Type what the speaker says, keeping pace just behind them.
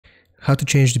how to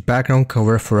change the background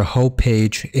cover for a whole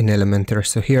page in Elementor.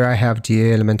 So here I have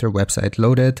the Elementor website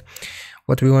loaded.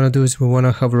 What we want to do is we want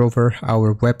to hover over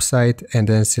our website and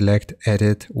then select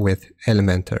Edit with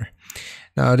Elementor.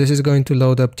 Now this is going to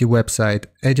load up the website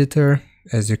editor,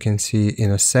 as you can see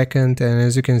in a second. And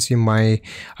as you can see, my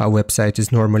website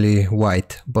is normally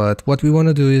white, but what we want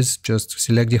to do is just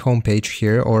select the home page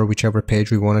here, or whichever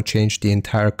page we want to change the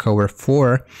entire cover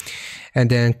for, and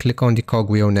then click on the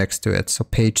cogwheel next to it, so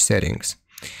page settings.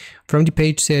 From the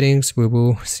page settings, we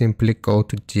will simply go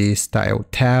to the style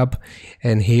tab,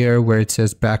 and here where it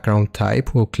says background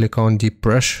type, we'll click on the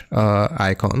brush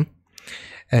icon,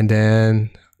 and then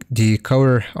the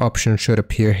color option should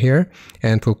appear here,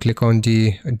 and we'll click on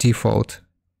the default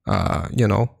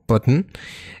button,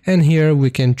 and here we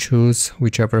can choose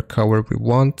whichever color we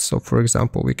want. So for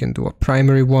example, we can do a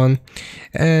primary one,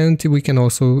 and we can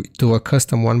also do a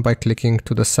custom one by clicking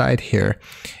to the side here,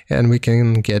 and we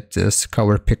can get this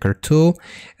color picker tool,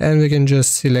 and we can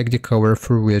just select the color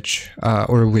for which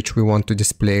we want to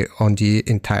display on the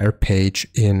entire page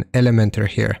in Elementor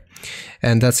here.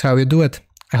 And that's how you do it.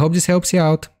 I hope this helps you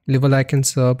out. Leave a like and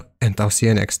sub, and I'll see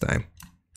you next time.